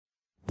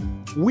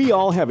We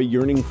all have a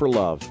yearning for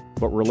love,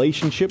 but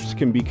relationships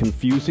can be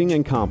confusing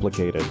and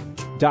complicated.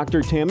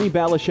 Dr. Tammy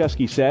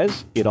Balashevsky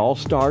says it all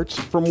starts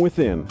from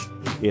within.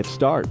 It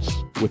starts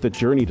with a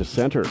journey to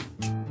center.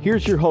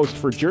 Here's your host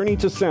for Journey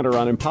to Center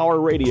on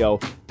Empower Radio,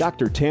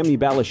 Dr. Tammy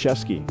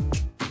Balashevsky.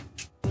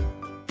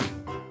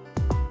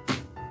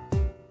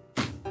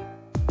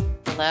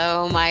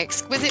 Hello, my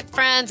exquisite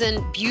friends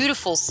and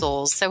beautiful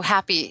souls. So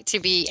happy to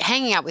be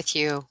hanging out with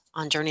you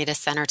on Journey to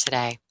Center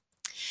today.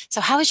 So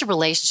how is your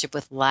relationship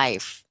with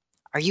life?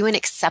 Are you in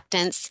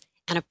acceptance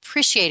and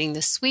appreciating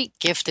the sweet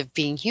gift of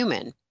being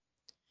human?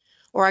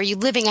 Or are you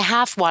living a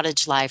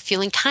half-wattage life,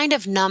 feeling kind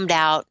of numbed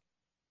out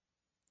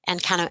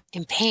and kind of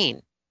in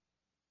pain?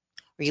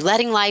 Are you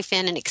letting life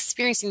in and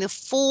experiencing the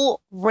full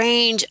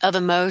range of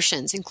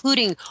emotions,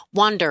 including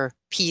wonder,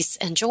 peace,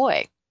 and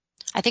joy?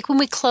 I think when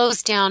we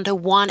close down to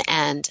one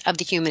end of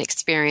the human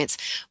experience,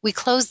 we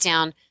close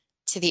down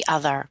to the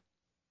other.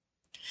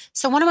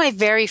 So one of my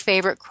very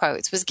favorite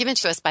quotes was given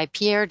to us by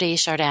Pierre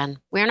Desjardins.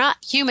 We are not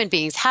human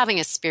beings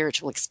having a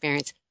spiritual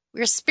experience.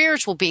 We are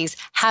spiritual beings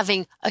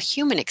having a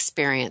human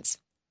experience.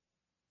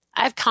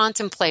 I've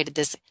contemplated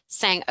this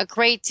saying a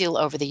great deal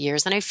over the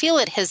years, and I feel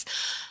it has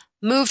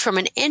moved from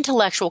an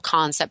intellectual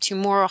concept to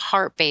more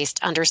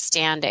heart-based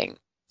understanding.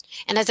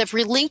 And as I've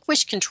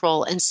relinquished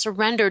control and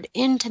surrendered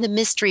into the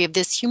mystery of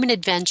this human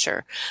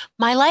adventure,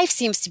 my life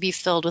seems to be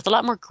filled with a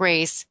lot more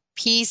grace,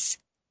 peace,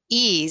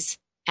 ease,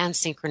 and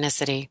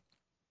synchronicity.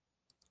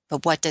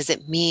 But what does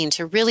it mean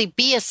to really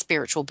be a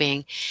spiritual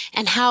being?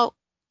 And how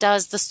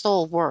does the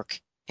soul work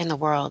in the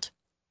world?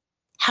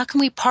 How can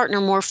we partner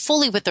more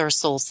fully with our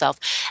soul self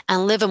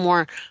and live a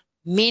more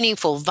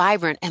meaningful,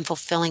 vibrant, and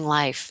fulfilling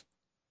life?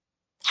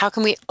 How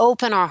can we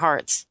open our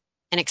hearts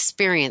and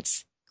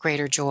experience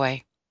greater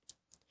joy?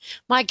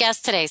 My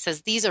guest today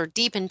says these are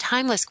deep and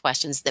timeless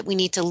questions that we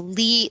need to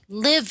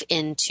live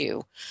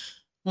into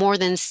more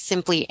than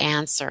simply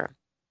answer.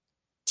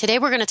 Today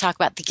we're going to talk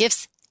about the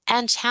gifts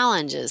and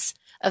challenges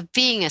of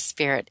being a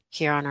spirit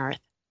here on earth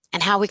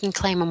and how we can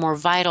claim a more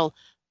vital,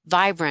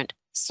 vibrant,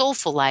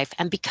 soulful life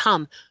and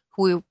become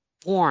who we were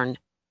born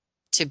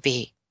to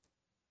be.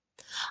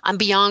 I'm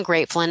beyond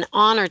grateful and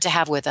honored to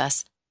have with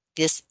us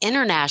this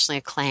internationally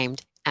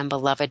acclaimed and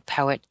beloved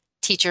poet,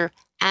 teacher,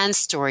 and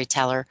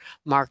storyteller,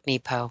 Mark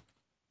Nepo.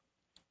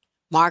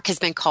 Mark has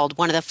been called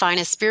one of the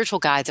finest spiritual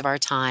guides of our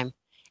time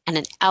and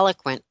an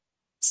eloquent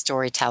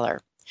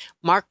storyteller.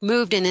 Mark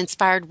moved and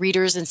inspired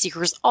readers and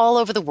seekers all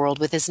over the world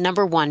with his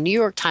 #1 New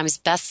York Times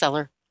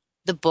bestseller,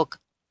 The Book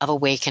of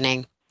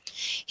Awakening.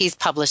 He's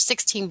published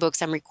 16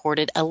 books and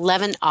recorded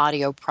 11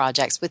 audio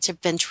projects, which have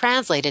been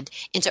translated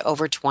into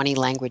over 20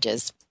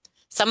 languages.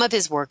 Some of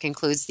his work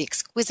includes The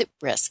Exquisite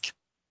Risk,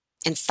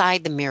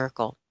 Inside the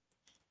Miracle,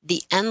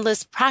 The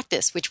Endless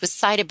Practice, which was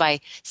cited by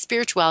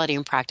Spirituality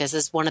and Practice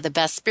as one of the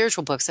best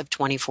spiritual books of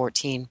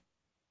 2014.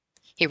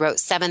 He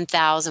wrote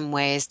 7,000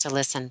 Ways to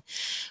Listen,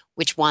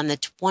 which won the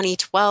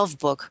 2012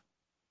 Book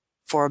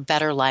for a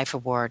Better Life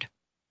Award.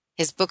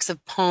 His books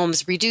of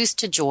poems, Reduced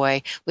to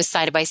Joy, was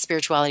cited by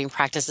Spirituality and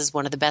Practice as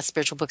one of the best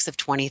spiritual books of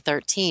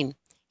 2013.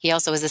 He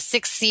also has a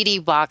 6-CD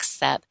box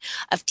set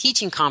of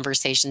teaching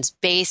conversations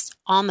based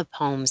on the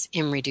poems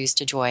in Reduced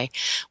to Joy,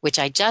 which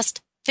I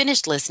just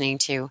finished listening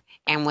to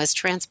and was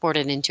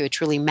transported into a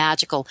truly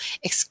magical,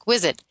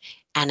 exquisite,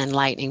 and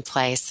enlightening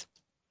place.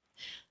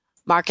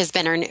 Mark has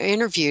been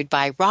interviewed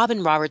by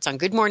Robin Roberts on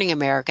Good Morning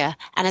America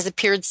and has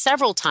appeared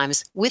several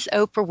times with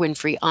Oprah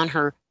Winfrey on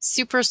her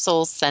Super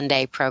Soul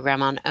Sunday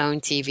program on OWN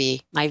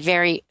TV, my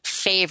very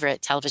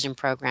favorite television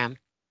program.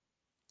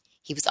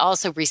 He was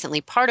also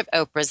recently part of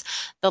Oprah's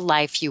The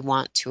Life You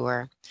Want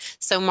tour.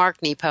 So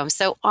Mark Nepo, I'm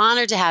so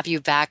honored to have you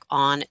back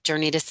on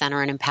Journey to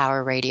Center and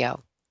Empower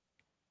Radio.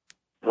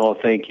 Well,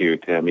 thank you,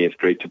 Tammy. It's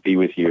great to be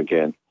with you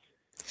again.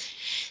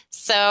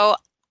 So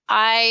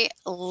I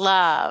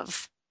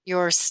love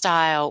your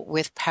style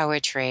with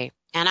poetry,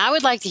 and I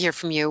would like to hear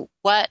from you.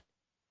 What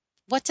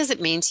does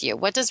it mean to you?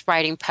 What does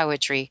writing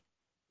poetry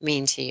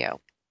mean to you?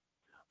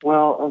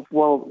 Well,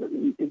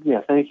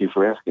 yeah. Thank you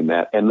for asking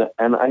that. And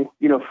I,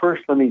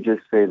 first, let me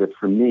just say that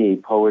for me,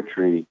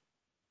 poetry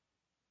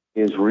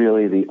is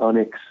really the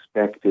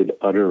unexpected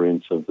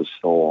utterance of the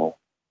soul.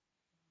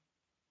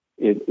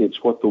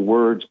 It's what the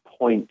words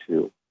point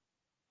to.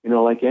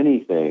 Like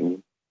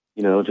anything,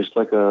 just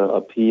like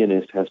a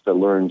pianist has to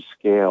learn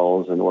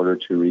scales in order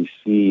to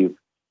receive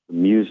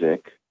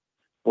music.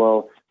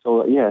 Well,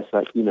 so yes,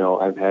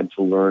 I've had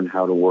to learn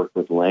how to work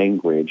with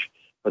language,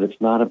 but it's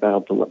not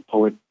about the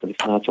poet, but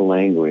it's not the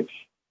language.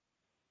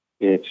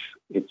 It's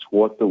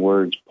what the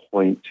words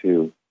point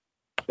to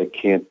that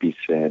can't be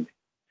said.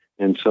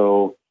 And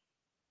so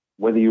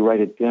whether you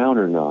write it down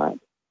or not,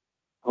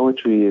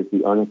 poetry is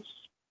the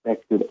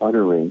unexpected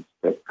utterance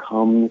that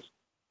comes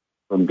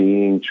from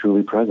being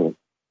truly present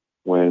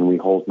when we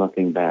hold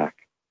nothing back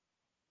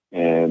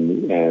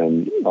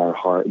and our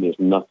heart, there's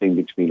nothing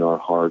between our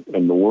heart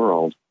and the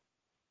world.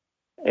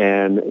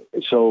 And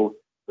so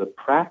the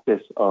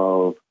practice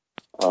of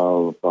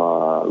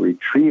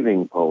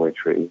retrieving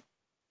poetry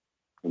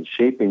and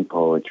shaping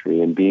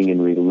poetry and being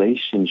in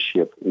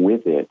relationship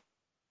with it,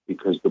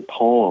 because the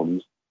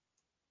poems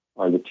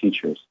are the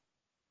teachers.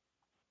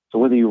 So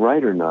whether you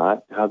write or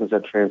not, how does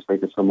that translate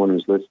to someone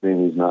who's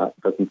listening,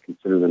 doesn't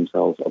consider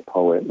themselves a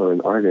poet or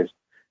an artist?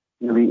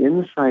 The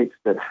insights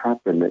that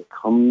happen, that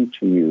come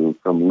to you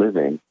from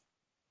living,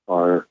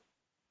 are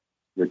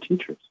your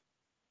teachers.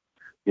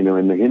 In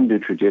the Hindu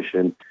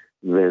tradition,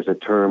 there's a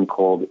term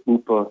called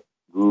Upa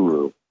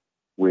Guru,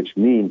 which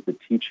means the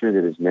teacher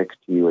that is next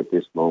to you at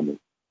this moment.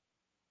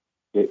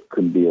 It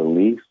could be a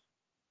leaf.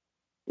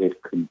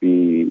 It could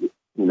be,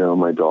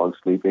 my dog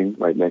sleeping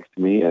right next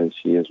to me as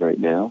she is right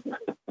now.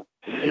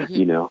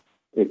 Mm-hmm.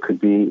 It could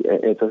be,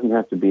 it doesn't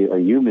have to be a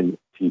human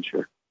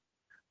teacher.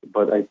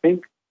 But I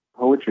think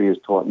poetry has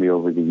taught me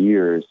over the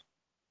years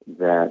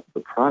that the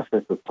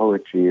process of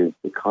poetry is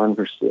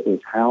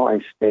is how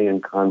I stay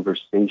in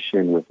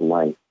conversation with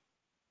life.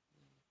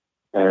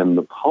 And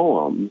the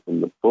poems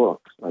and the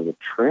books are the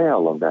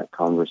trail of that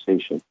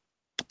conversation.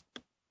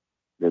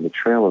 They're the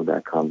trail of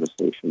that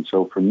conversation.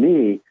 So for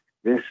me,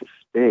 this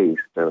space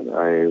that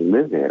I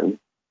live in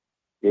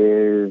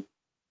is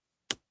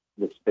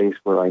the space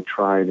where I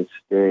try to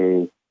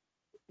stay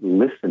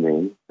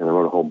listening, and I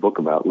wrote a whole book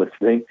about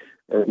listening,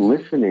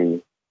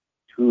 listening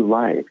to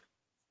life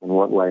and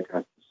what life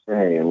has to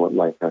say and what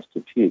life has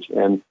to teach.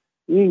 And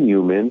being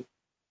human,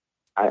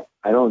 I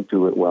don't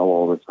do it well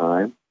all the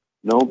time.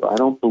 No, I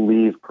don't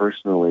believe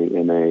personally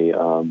in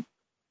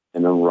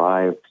an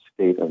arrived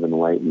state of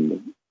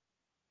enlightenment.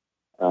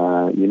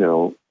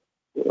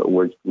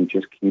 We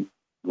just keep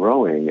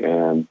growing.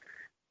 And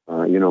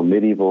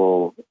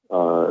medieval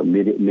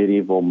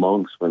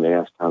monks, when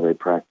asked how they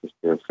practiced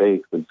their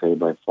faith, would say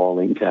by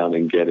falling down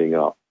and getting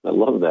up. I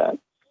love that.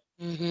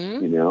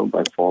 Mm-hmm.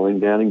 By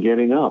falling down and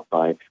getting up.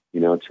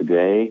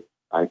 Today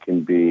I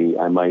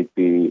might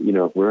be,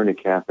 if we're in a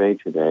cafe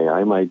today,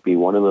 I might be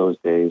one of those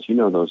days,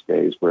 those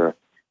days where,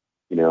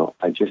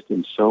 I just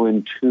am so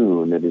in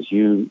tune that as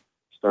you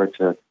start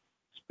to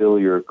spill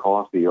your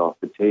coffee off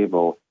the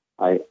table,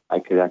 I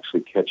could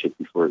actually catch it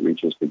before it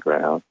reaches the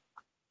ground.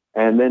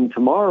 And then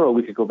tomorrow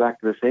we could go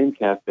back to the same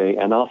cafe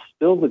and I'll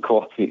spill the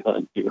coffee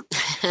on you.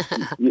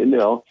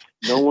 No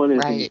one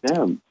is Right.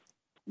 exempt.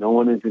 No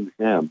one is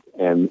exempt.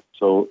 And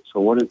so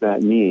what does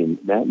that mean?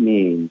 That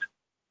means,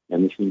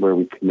 and this is where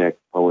we connect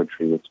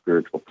poetry with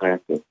spiritual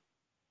practice,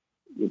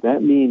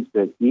 that means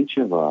that each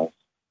of us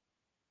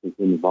is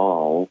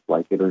involved,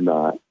 like it or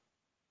not,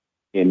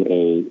 in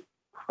a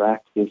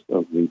practice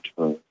of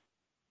return.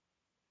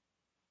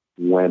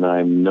 When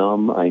I'm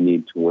numb, I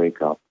need to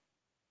wake up.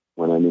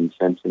 When I'm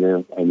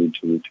insensitive, I need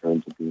to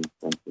return to being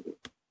sensitive.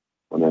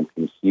 When I'm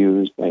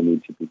confused, I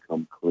need to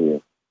become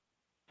clear.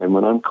 And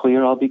when I'm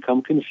clear, I'll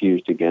become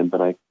confused again,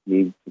 but I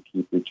need to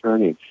keep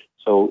returning.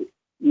 So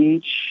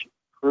each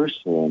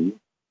person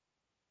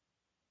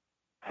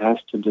has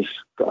to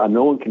discover,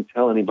 no one can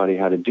tell anybody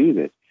how to do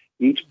this.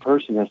 Each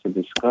person has to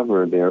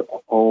discover their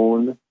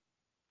own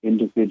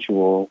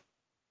individual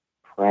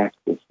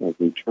practice of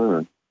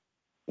return.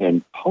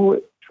 And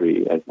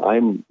poetry, as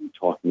I'm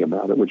talking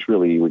about it, which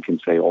really we can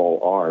say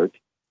all art,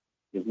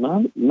 is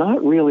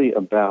not really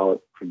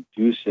about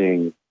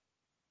producing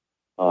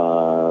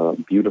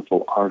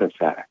beautiful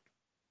artifacts.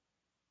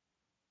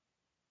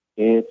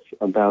 It's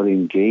about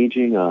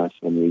engaging us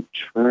and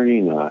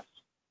returning us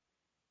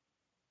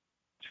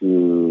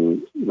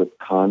to the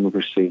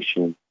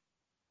conversation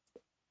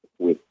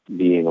with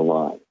being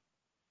alive.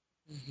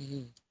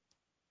 Mm-hmm.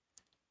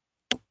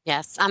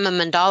 Yes, I'm a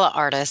mandala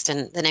artist,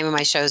 and the name of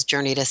my show is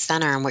Journey to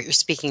Center, and what you're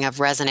speaking of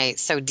resonates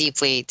so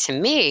deeply to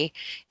me,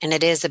 and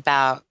it is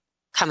about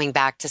coming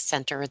back to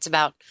center. It's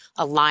about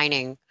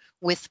aligning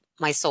with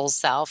my soul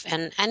self,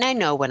 and I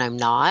know when I'm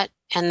not,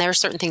 and there are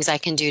certain things I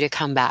can do to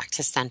come back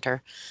to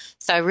center.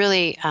 So I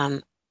really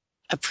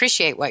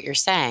appreciate what you're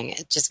saying.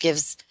 It just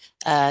gives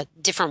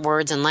different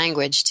words and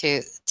language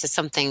to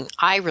something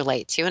I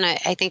relate to, and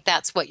I think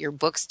that's what your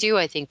books do.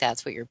 I think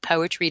that's what your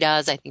poetry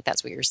does. I think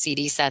that's what your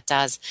CD set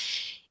does.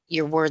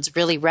 Your words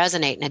really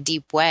resonate in a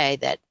deep way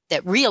that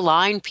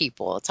realign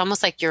people. It's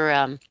almost like you're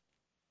a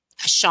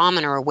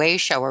shaman or a way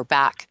shower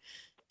back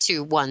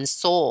to one's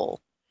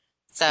soul.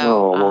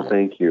 So, well,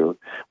 thank you.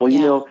 Well,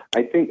 yeah.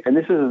 I think, and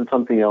this is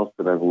something else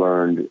that I've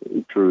learned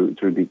through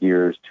the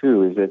years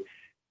too, is that,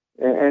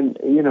 and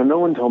no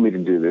one told me to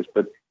do this,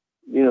 but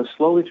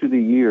slowly through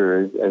the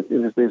years,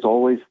 there's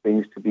always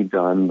things to be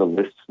done. The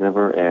lists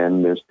never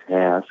end. There's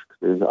tasks,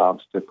 there's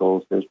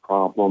obstacles, there's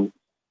problems.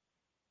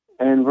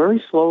 And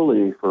very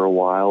slowly for a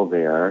while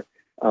there,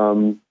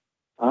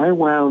 I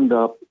wound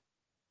up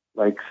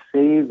like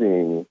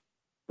saving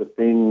the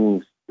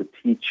things, the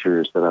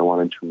teachers that I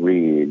wanted to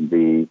read,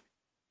 the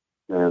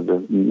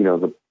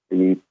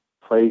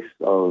place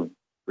of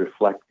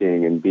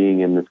reflecting and being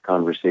in this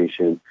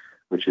conversation,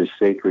 which is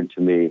sacred to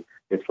me.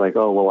 It's like,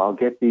 oh, well, I'll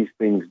get these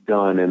things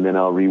done and then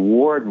I'll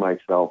reward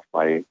myself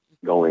by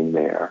going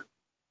there.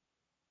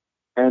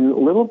 And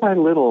little by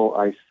little,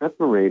 I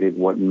separated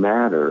what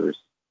matters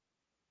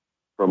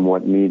from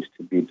what needs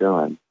to be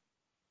done.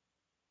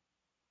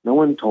 No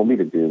one told me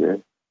to do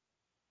this.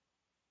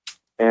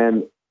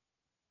 And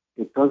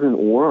it doesn't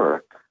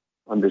work,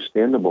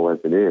 understandable as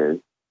it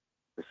is,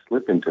 to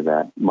slip into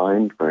that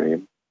mind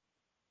frame.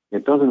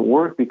 It doesn't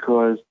work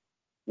because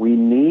we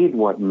need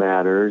what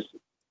matters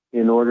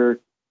in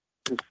order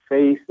to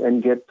face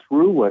and get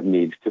through what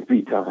needs to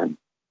be done.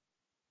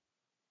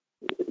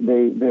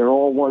 They're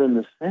all one and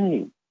the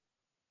same.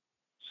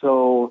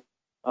 So,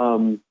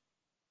 you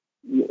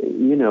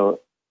know,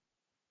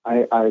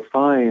 I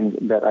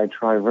find that I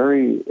try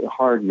very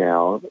hard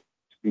now to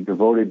be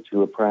devoted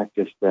to a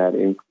practice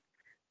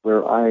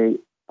where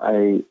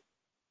the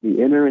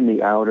inner and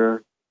the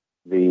outer,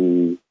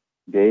 the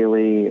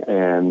daily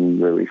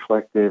and the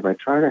reflective, I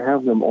try to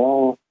have them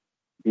all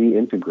be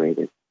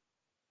integrated.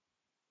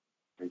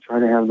 I try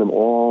to have them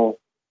all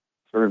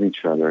serve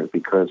each other,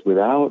 because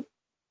without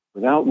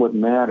what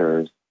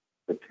matters,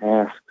 the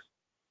tasks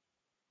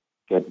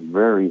get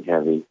very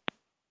heavy.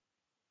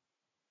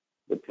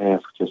 The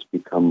tasks just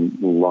become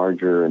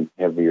larger and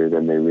heavier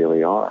than they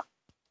really are.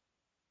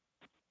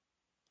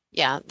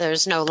 Yeah,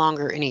 there's no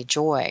longer any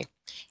joy.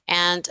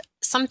 And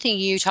something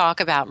you talk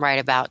about, write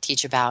about,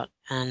 teach about,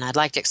 and I'd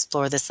like to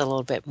explore this a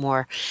little bit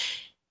more.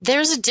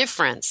 There's a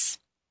difference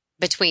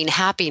between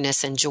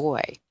happiness and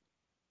joy.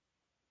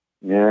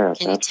 Yes,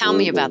 Can you tell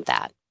me about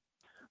that?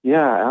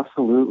 Yeah,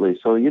 absolutely.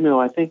 So,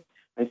 I think,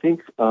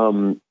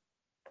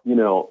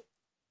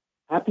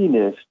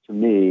 happiness to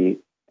me,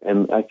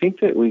 and I think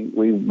that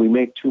we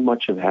make too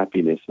much of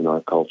happiness in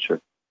our culture.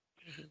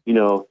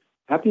 Mm-hmm.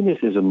 Happiness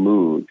is a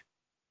mood.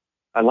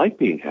 I like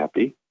being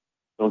happy,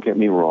 don't get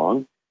me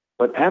wrong,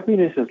 but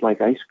happiness is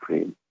like ice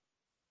cream.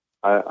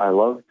 I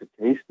love to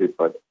taste it,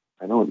 but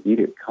I don't eat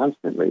it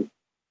constantly.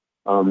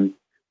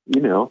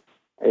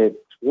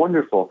 It's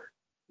wonderful,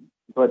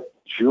 but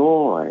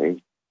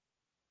joy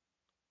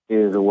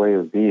is a way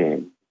of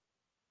being.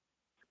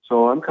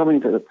 So I'm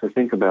coming to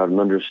think about and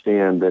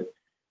understand that,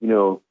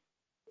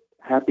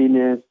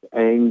 happiness,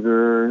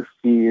 anger,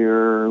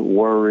 fear,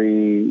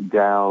 worry,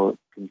 doubt,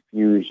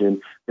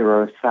 confusion, there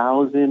are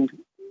 1,000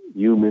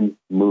 human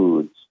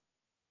moods,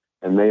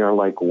 and they are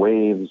like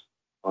waves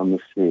on the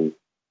sea.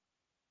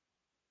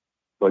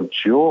 But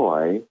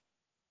joy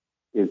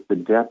is the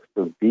depth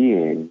of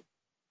being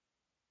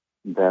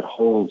that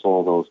holds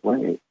all those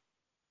waves.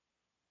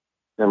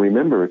 Now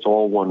remember, it's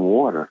all one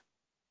water.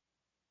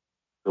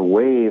 The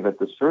wave at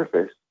the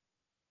surface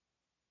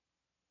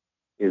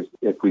is,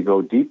 if we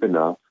go deep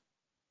enough,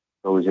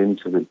 goes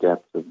into the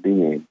depth of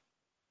being.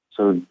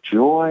 So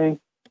joy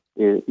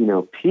is,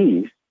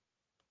 peace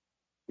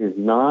is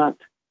not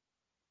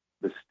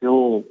the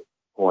still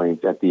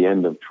point at the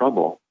end of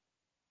trouble.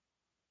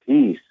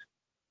 Peace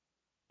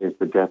is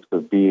the depth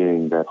of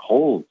being that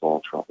holds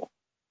all trouble.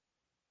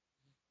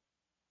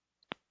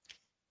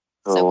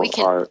 So we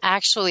can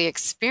actually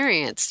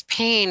experience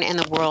pain in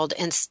the world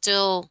and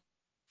still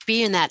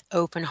be in that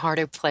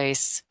open-hearted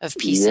place of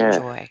peace and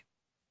joy.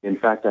 In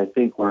fact, I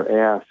think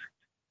we're asked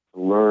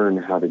to learn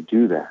how to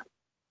do that.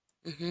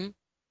 Mm-hmm.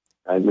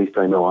 At least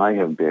I know I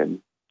have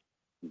been.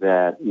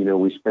 That,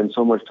 we spend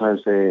so much time,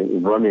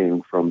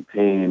 running from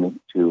pain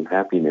to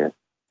happiness,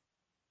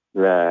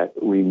 that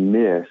we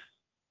miss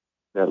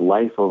that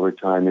life over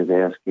time is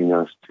asking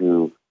us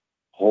to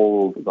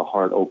hold the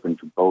heart open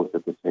to both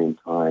at the same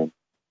time.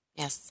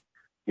 Yes.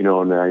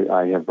 And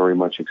I have very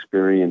much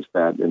experienced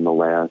that in the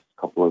last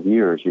couple of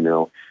years,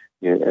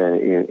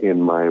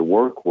 in my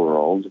work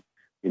world.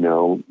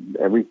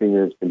 Everything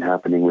that's been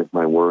happening with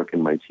my work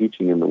and my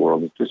teaching in the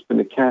world has just been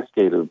a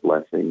cascade of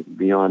blessings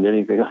beyond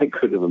anything I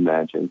could have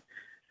imagined.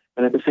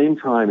 And at the same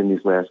time, in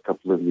these last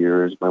couple of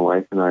years, my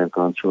wife and I have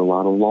gone through a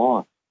lot of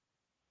loss.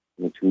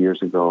 2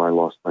 years ago, I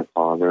lost my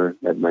father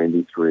at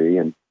 93,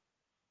 and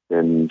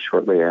then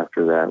shortly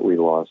after that, we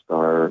lost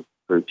our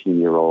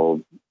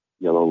 13-year-old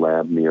yellow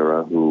lab,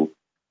 Mira, who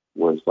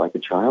was like a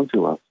child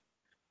to us.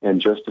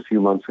 And just a few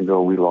months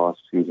ago, we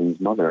lost Susan's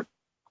mother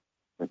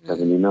at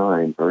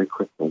 79, very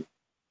quickly.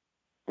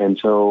 And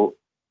so,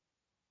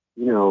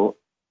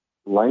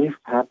 life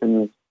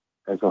happens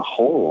as a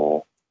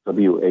whole,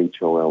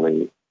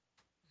 WHOLE.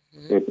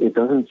 It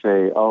doesn't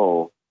say,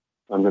 I'm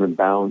going to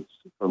bounce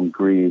from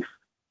grief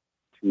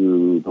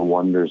to the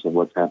wonders of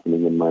what's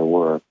happening in my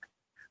work,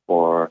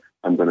 or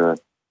I'm going to,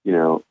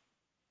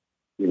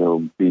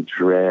 be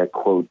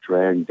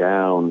dragged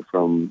down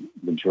from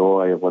the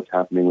joy of what's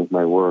happening with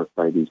my work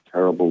by these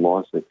terrible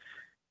losses.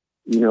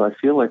 I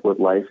feel like what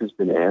life has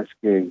been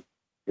asking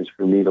is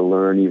for me to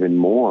learn even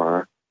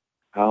more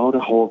how to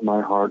hold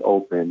my heart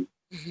open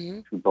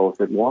to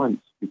both at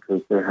once,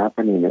 because they're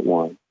happening at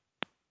once.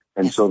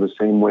 And so the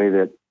same way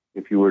that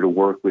if you were to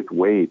work with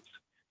weights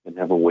and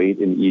have a weight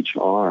in each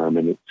arm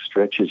and it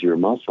stretches your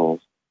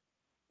muscles,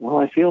 well,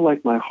 I feel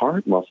like my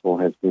heart muscle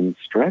has been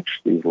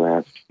stretched these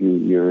last few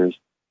years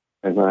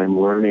as I'm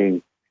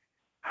learning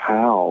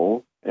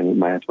how, and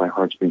my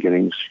heart's been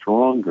getting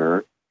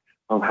stronger,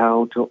 of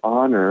how to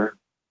honor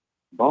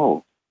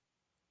both.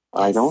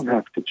 I don't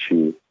have to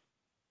choose.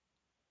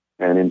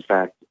 And in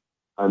fact,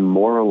 I'm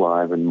more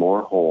alive and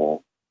more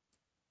whole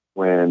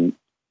when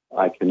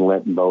I can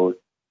let both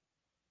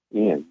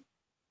in.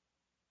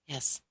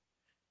 Yes.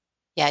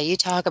 Yeah, you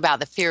talk about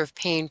the fear of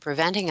pain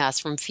preventing us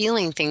from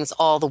feeling things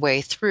all the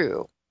way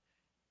through.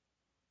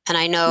 And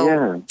I know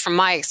Yeah, from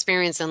my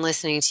experience in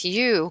listening to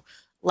you,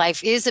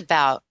 life is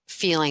about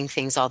feeling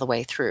things all the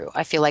way through.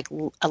 I feel like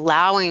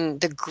allowing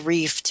the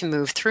grief to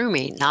move through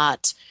me,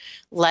 not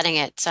letting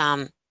it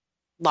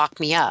lock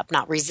me up,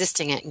 not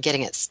resisting it and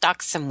getting it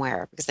stuck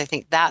somewhere, because I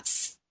think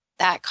that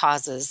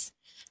causes,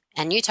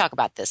 and you talk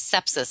about this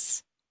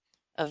sepsis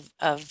of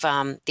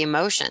the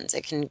emotions.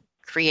 It can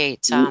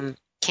create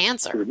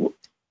cancer.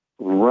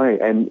 right.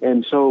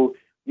 And so,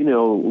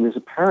 there's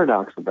a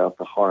paradox about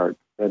the heart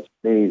that's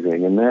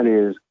amazing, and that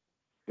is,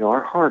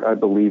 our heart, I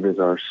believe, is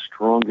our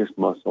strongest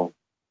muscle.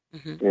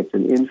 Hmm. It's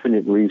an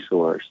infinite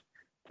resource.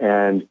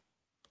 And,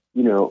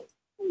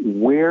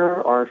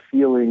 where our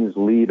feelings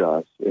lead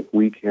us, if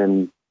we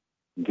can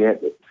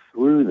get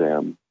through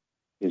them,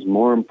 is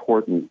more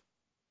important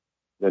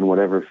than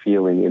whatever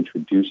feeling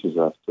introduces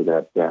us to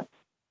that depth.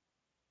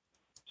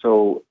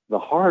 So the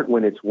heart,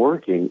 when it's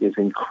working, is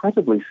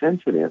incredibly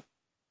sensitive.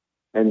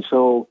 And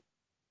so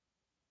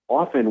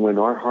often when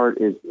our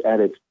heart is at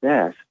its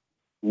best,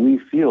 we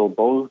feel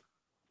both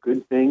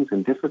good things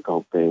and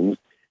difficult things,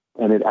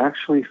 and it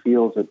actually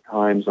feels at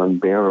times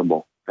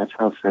unbearable. That's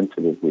how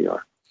sensitive we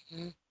are.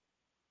 Hmm.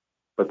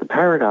 But the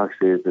paradox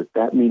is that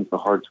that means the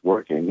heart's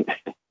working.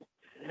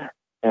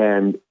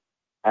 And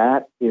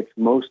at its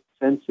most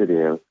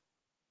sensitive,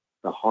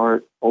 the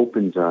heart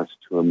opens us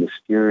to a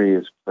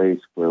mysterious place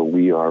where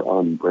we are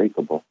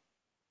unbreakable.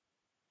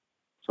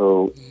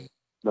 So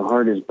the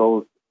heart is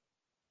both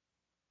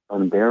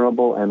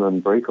unbearable and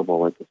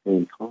unbreakable at the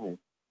same time.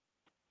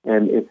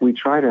 And if we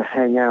try to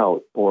hang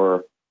out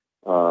or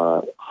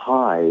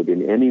hide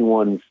in any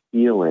one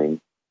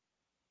feeling,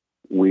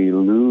 we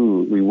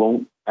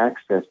won't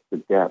access the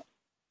depth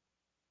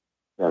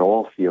that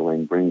all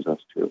feeling brings us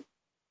to.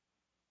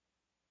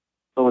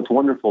 So it's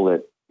wonderful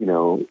that,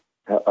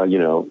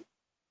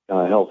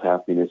 health,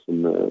 happiness,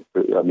 and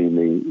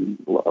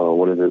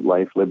what is it?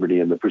 Life, liberty,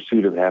 and the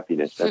pursuit of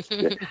happiness. That's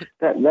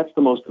that's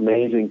the most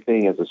amazing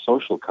thing as a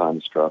social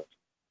construct,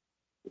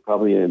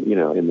 probably in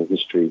the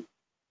history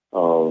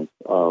of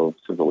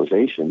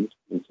civilizations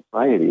and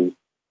societies.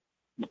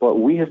 But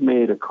we have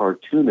made a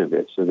cartoon of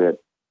it so that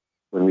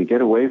when we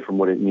get away from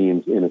what it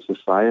means in a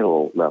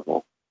societal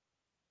level,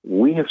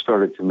 we have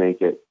started to make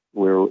it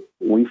where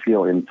we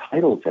feel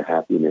entitled to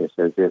happiness,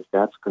 as if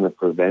that's going to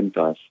prevent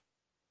us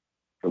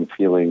from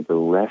feeling the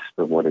rest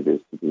of what it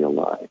is to be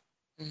alive.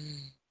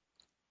 Mm.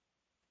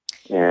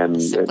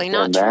 And Simply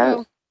not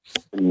that,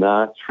 true.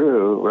 not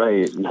true,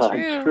 right? Not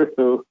True.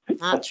 true.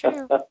 Not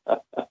true.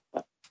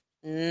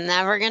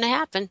 Never going to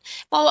happen.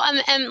 Well,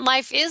 and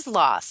life is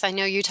loss. I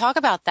know you talk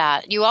about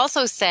that. You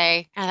also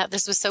say, I thought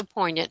this was so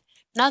poignant,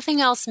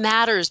 nothing else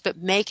matters but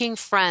making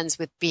friends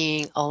with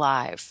being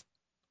alive.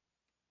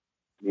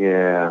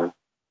 Yeah,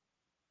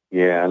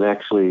 yeah. And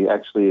actually,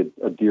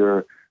 a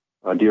dear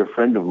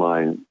friend of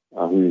mine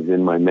who's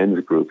in my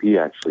men's group, he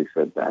actually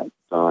said that.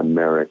 Don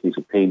Merritt. He's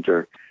a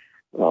painter,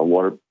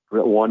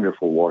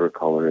 wonderful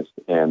watercolorist,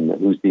 and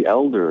who's the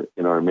elder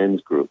in our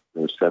men's group.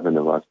 There's 7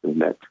 of us who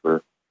met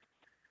for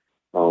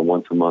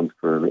once a month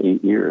for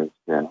 8 years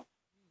now,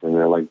 and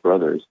they're like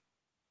brothers.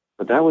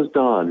 But that was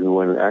Don, who,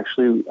 when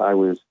actually I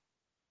was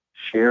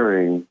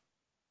sharing,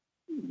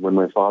 when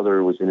my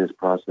father was in his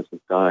process of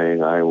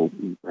dying, I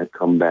had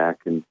come back,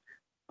 and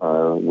I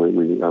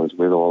was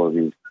with all of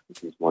these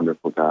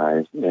wonderful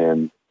guys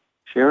and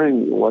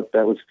sharing what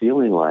that was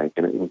feeling like.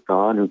 And it was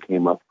Don who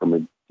came up from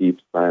a deep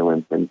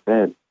silence and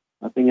said,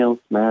 nothing else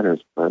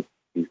matters but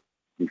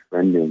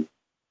befriending,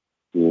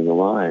 being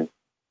alive.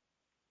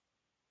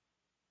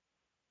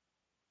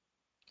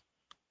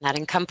 That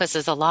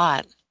encompasses a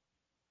lot.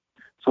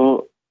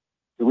 So,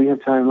 do we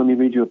have time? Let me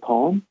read you a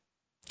poem.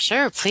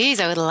 Sure, please.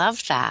 I would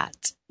love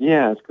that.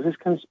 Yeah, because this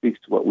kind of speaks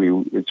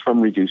to it's from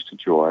Reduced to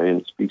Joy,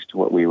 and it speaks to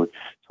what we were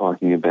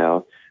talking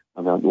about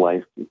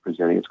life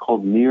presenting. It's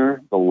called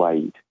Near the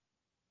Light.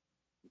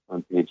 It's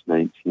on page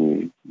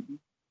 19.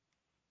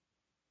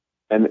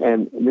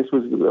 And this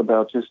was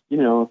about just,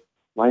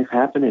 life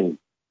happening.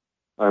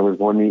 I was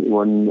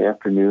one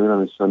afternoon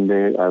on a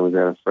Sunday, I was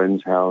at a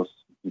friend's house.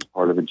 He's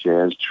part of a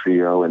jazz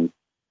trio, and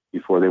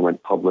before they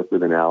went public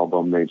with an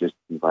album, they just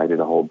invited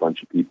a whole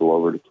bunch of people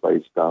over to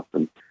play stuff.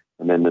 And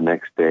then the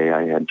next day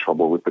I had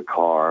trouble with the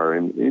car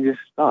and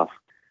just stuff.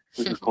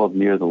 This is called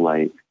Near the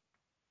Light.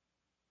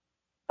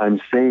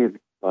 I'm saved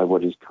by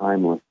what is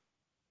timeless.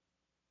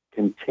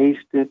 Can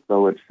taste it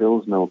though it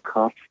fills no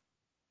cup.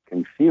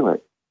 Can feel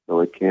it though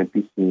it can't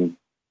be seen.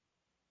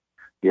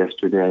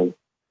 Yesterday,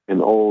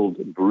 an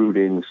old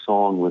brooding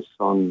song was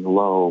sung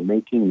low,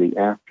 making the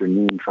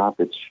afternoon drop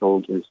its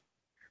shoulders.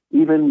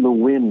 Even the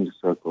wind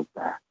circled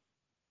back.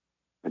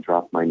 I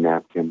dropped my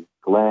napkin,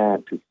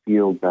 glad to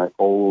feel that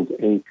old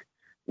ache,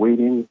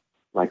 waiting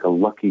like a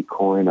lucky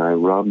coin I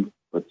rub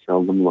but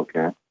seldom look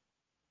at.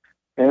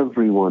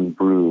 Everyone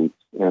broods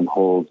and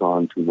holds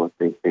on to what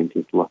they think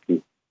is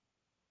lucky.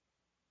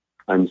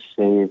 I'm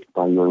saved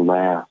by your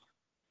laugh,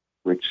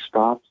 which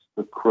stops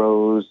the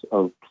crows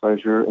of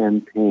pleasure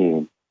and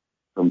pain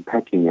from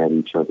pecking at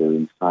each other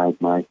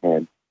inside my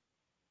head.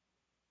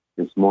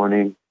 This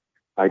morning,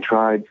 I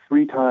tried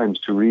 3 times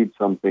to read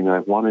something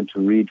I've wanted to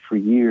read for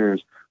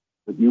years,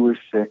 but you were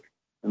sick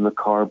and the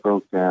car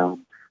broke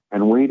down.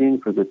 And waiting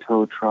for the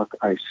tow truck,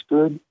 I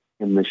stood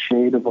in the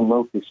shade of a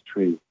locust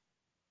tree.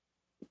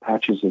 The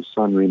patches of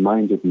sun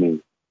reminded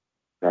me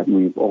that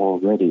we've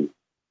already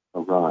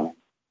arrived.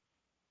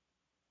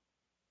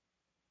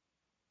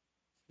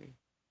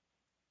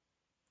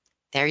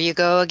 There you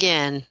go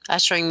again,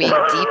 ushering me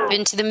deep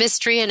into the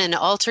mystery and an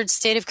altered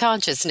state of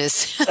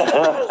consciousness.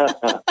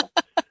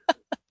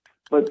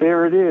 But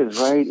there it is,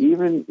 right?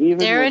 Even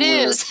there it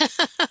is.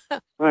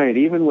 Right.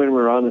 Even when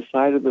we're on the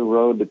side of the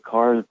road, the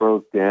cars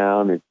broke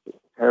down. And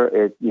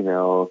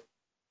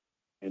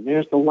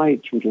there's the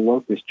light through the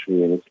locust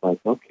tree, and it's like,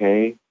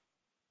 okay,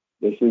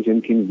 this is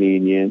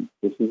inconvenient.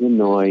 This is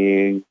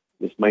annoying.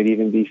 This might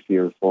even be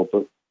fearful,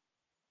 but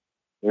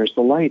there's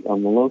the light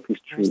on the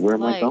locust tree. Where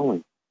am I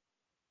going?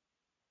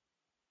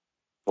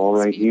 All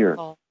right here,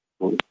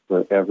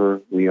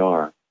 wherever we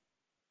are.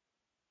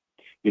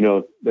 You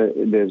know,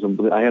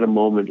 I had a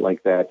moment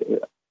like that.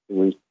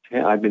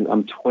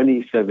 I'm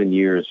 27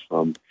 years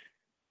from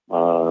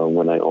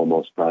when I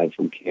almost died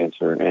from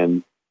cancer,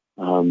 and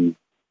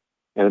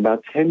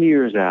about 10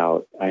 years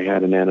out, I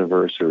had an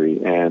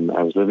anniversary, and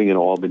I was living in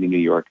Albany, New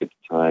York at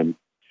the time,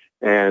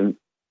 and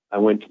I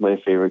went to my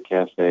favorite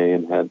cafe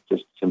and had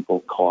just simple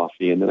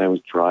coffee, and then I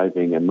was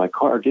driving, and my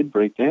car did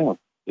break down.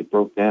 It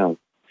broke down.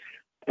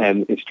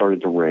 And it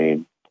started to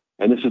rain.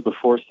 And this is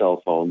before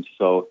cell phones,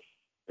 so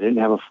I didn't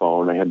have a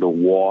phone. I had to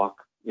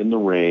walk in the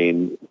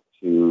rain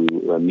to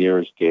the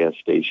nearest gas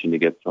station to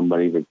get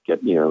somebody to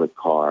get, the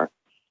car.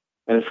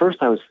 And at first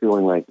I was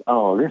feeling like,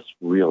 oh, this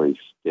really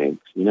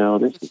stinks.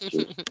 This is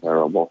just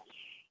terrible.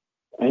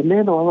 And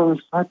then all of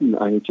a sudden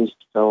I just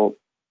felt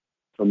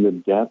from the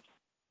depth,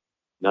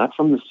 not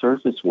from the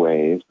surface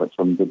waves, but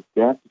from the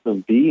depth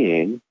of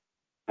being,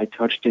 I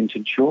touched into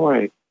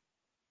joy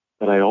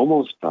that I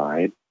almost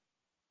died.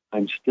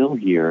 I'm still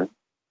here.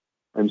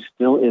 I'm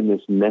still in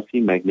this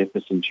messy,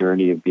 magnificent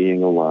journey of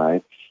being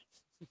alive.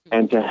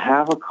 And to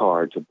have a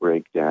car to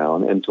break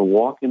down and to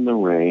walk in the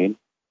rain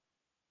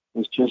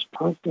was just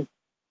perfect.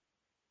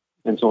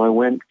 And so I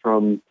went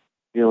from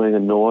feeling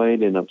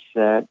annoyed and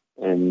upset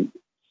and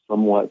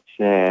somewhat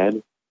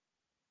sad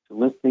to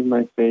lifting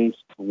my face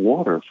to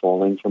water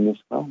falling from the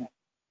sky.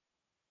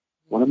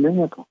 What a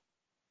miracle.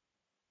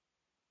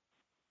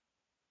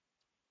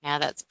 Yeah,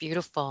 that's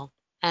beautiful.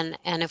 And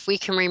if we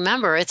can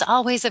remember, it's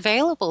always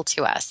available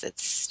to us.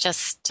 It's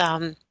just,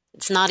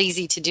 it's not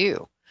easy to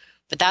do.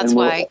 But that's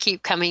why I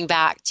keep coming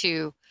back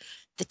to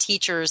the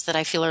teachers that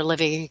I feel are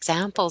living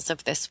examples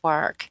of this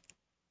work.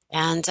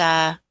 And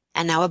now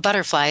a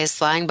butterfly is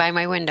flying by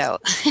my window.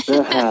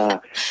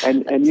 And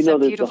so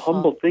there's the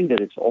humble thing that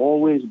it's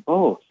always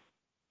both.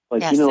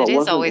 Like, yes, it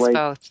is always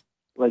both.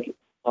 Like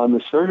on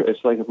the surface,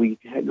 it's like if we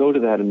go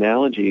to that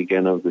analogy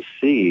again of the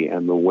sea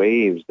and the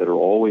waves that are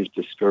always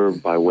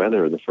disturbed by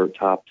weather, the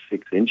top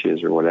 6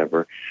 inches or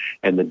whatever,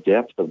 and the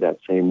depth of that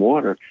same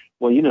water.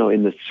 Well,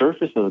 in the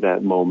surface of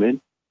that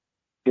moment,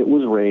 it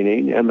was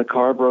raining and the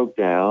car broke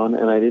down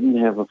and I didn't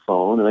have a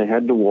phone and I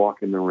had to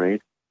walk in the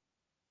rain.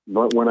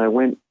 But when I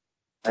went,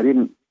 I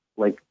didn't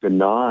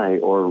deny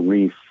or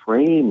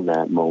reframe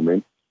that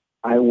moment.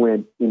 I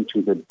went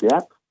into the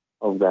depth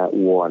of that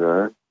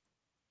water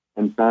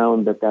and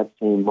found that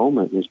same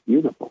moment was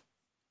beautiful.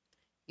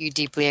 You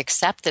deeply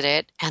accepted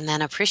it and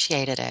then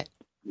appreciated it.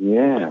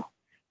 Yeah.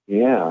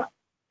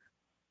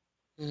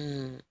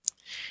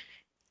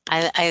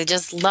 I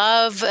just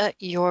love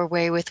your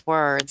way with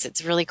words.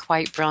 It's really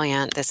quite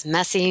brilliant. This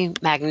messy,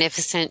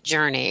 magnificent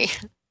journey.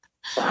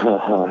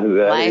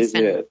 That is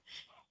it.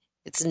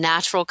 Its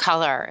natural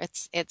color.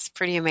 It's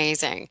pretty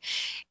amazing.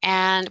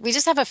 And we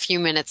just have a few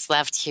minutes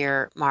left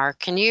here, Mark.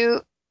 Can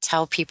you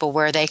tell people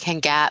where they can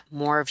get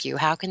more of you?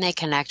 How can they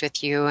connect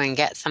with you and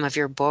get some of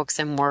your books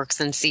and works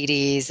and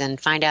CDs and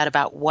find out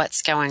about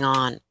what's going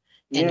on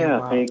in your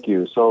world? Thank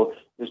you. So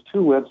there's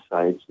 2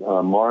 websites,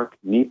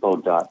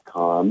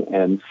 marknepo.com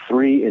and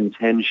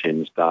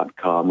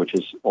 3intentions.com, which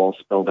is all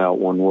spelled out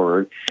one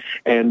word.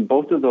 And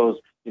both of those,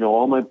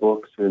 all my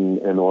books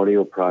and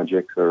audio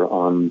projects are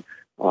on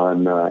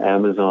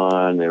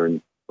Amazon. They're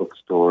in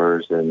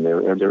bookstores, and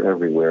they're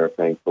everywhere,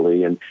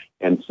 thankfully, and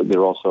so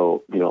they're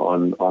also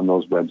on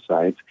those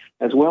websites,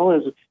 as well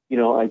as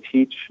I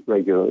teach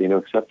regularly.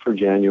 Except for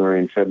January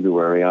and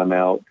February, I'm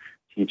out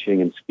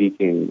teaching and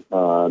speaking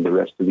the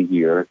rest of the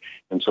year,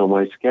 and so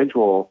my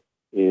schedule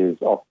is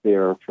up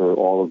there for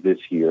all of this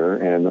year,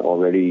 and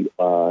already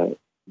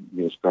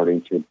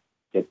starting to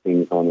get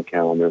things on the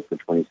calendar for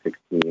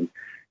 2016.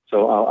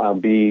 So I'll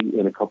be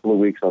in a couple of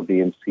weeks. I'll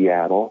be in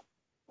Seattle.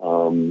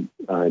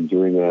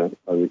 Doing a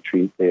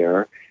retreat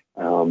there.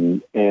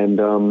 And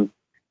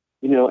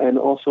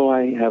also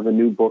I have a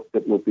new book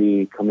that will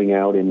be coming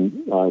out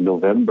in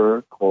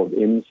November called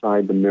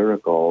Inside the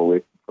Miracle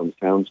from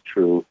Sounds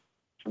True,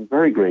 which I'm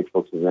very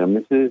grateful to them.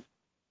 This is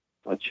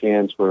a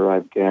chance where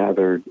I've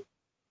gathered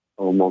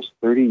almost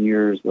 30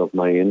 years of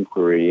my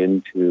inquiry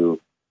into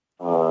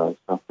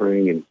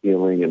suffering and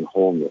healing and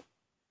wholeness,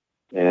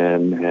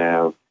 and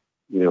have,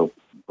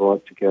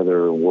 brought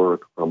together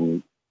work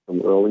from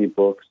early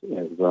books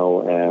as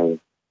well as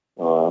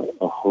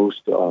a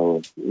host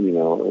of,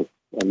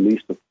 at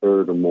least a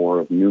third or more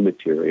of new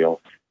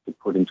material to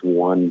put into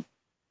one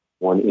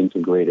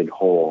integrated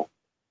whole.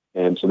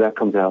 And so that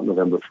comes out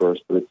November 1st,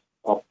 but it's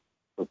up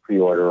for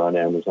pre-order on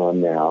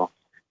Amazon now.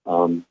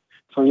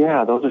 So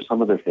yeah, those are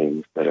some of the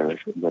things that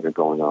are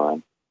going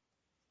on.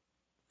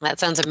 That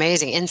sounds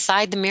amazing.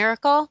 Inside the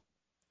Miracle?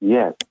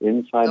 Yes,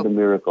 Inside the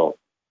Miracle.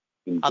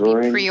 I'll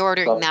be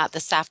pre-ordering that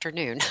this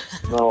afternoon.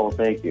 Oh,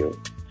 thank you.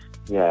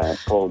 Yeah,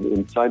 it's called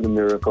Inside the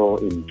Miracle,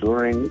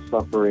 Enduring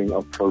Suffering,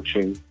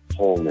 Approaching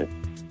Wholeness.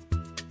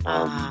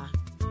 I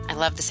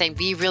love the saying,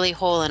 be really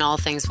whole and all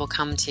things will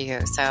come to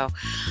you. So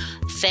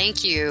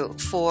thank you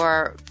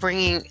for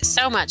bringing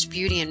so much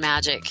beauty and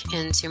magic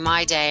into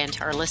my day and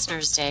to our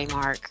listeners' day,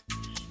 Mark.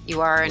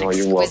 You are an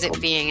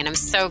exquisite being, and I'm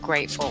so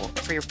grateful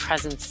for your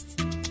presence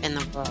in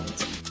the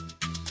world.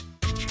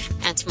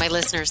 And to my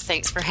listeners,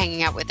 thanks for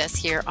hanging out with us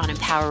here on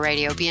Empower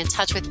Radio. Be in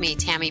touch with me,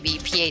 Tammy B,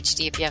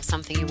 PhD, if you have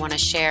something you want to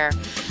share.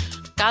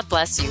 God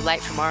bless you.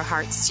 Light from our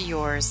hearts to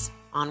yours.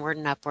 Onward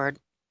and upward.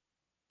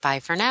 Bye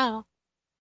for now.